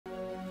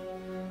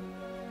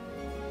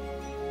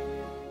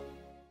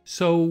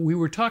So we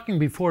were talking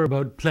before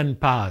about plein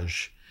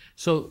page.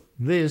 So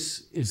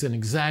this is an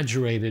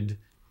exaggerated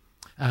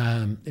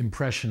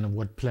impression of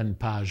what plein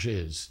page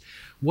is.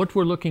 What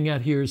we're looking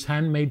at here is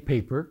handmade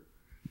paper,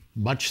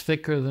 much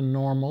thicker than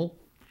normal,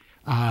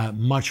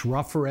 much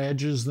rougher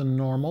edges than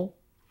normal.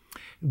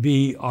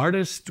 The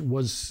artist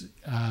was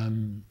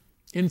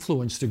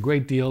influenced a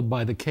great deal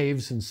by the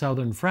caves in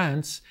southern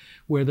France,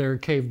 where there are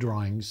cave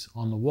drawings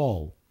on the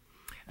wall.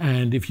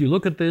 And if you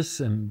look at this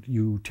and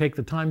you take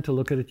the time to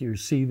look at it, you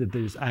see that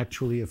there's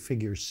actually a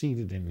figure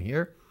seated in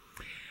here.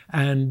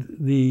 And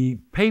the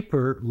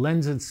paper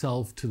lends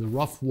itself to the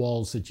rough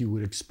walls that you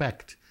would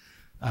expect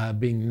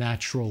being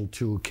natural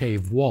to a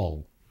cave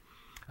wall.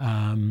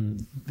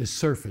 The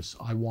surface,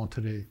 I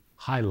wanted to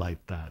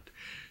highlight that.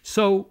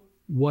 So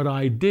what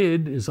I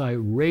did is I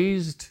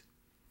raised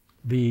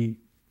the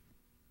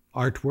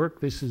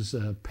artwork. This is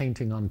a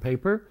painting on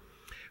paper.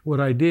 What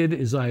I did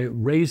is I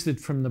raised it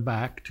from the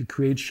back to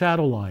create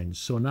shadow lines.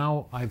 So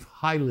now I've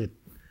highlighted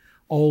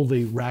all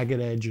the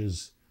ragged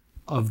edges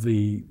of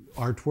the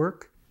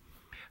artwork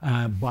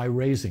by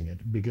raising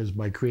it, because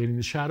by creating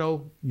the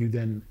shadow, you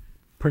then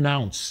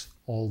pronounce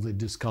all the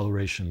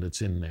discoloration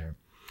that's in there.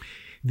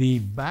 The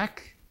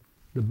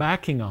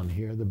backing on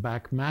here, the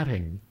back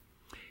matting,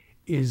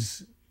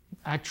 is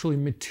actually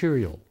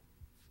material.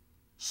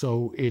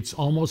 So it's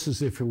almost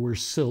as if it were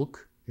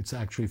silk. It's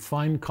actually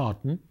fine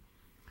cotton,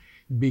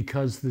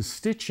 because the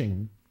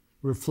stitching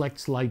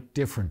reflects light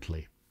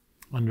differently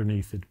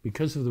underneath it.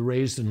 Because of the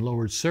raised and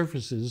lowered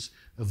surfaces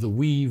of the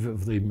weave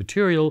of the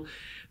material,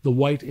 the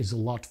white is a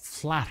lot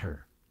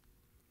flatter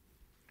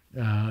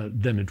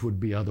than it would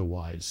be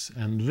otherwise.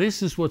 And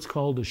this is what's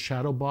called a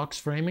shadow box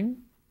framing.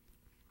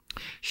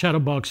 Shadow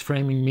box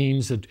framing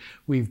means that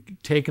we've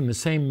taken the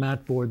same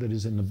mat board that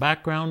is in the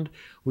background.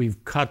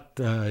 We've cut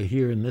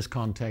here in this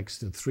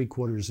context of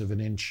 3/4 of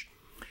an inch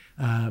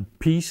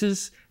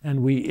pieces,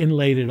 and we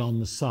inlaid it on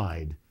the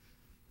side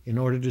in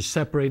order to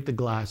separate the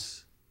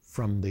glass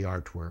from the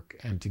artwork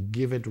and to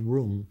give it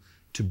room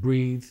to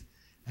breathe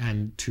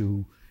and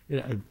to,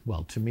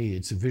 well, to me,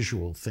 it's a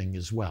visual thing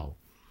as well.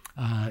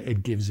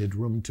 It gives it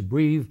room to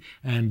breathe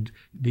and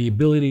the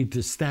ability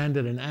to stand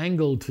at an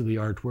angle to the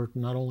artwork,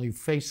 not only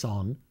face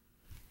on.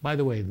 By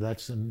the way,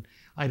 that's an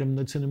item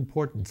that's an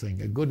important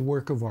thing. A good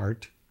work of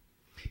art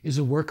is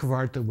a work of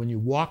art that when you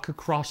walk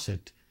across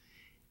it,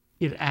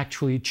 it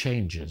actually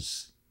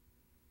changes.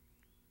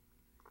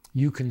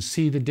 You can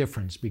see the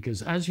difference,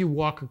 because as you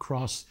walk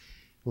across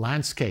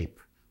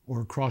landscape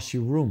or across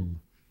your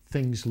room,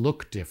 things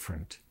look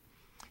different.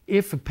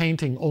 If a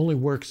painting only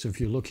works if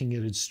you're looking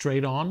at it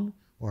straight on,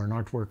 or an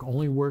artwork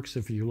only works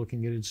if you're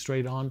looking at it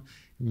straight on,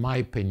 in my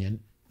opinion,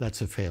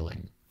 that's a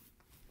failing.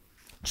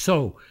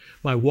 So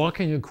by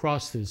walking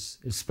across this,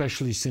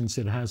 especially since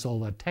it has all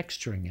that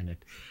texturing in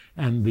it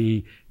and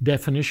the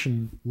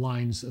definition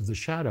lines of the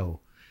shadow,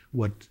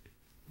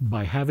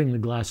 by having the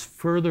glass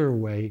further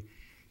away,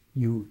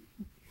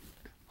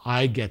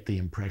 I get the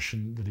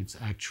impression that it's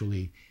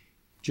actually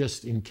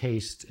just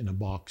encased in a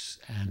box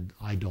and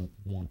I don't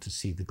want to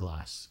see the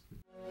glass.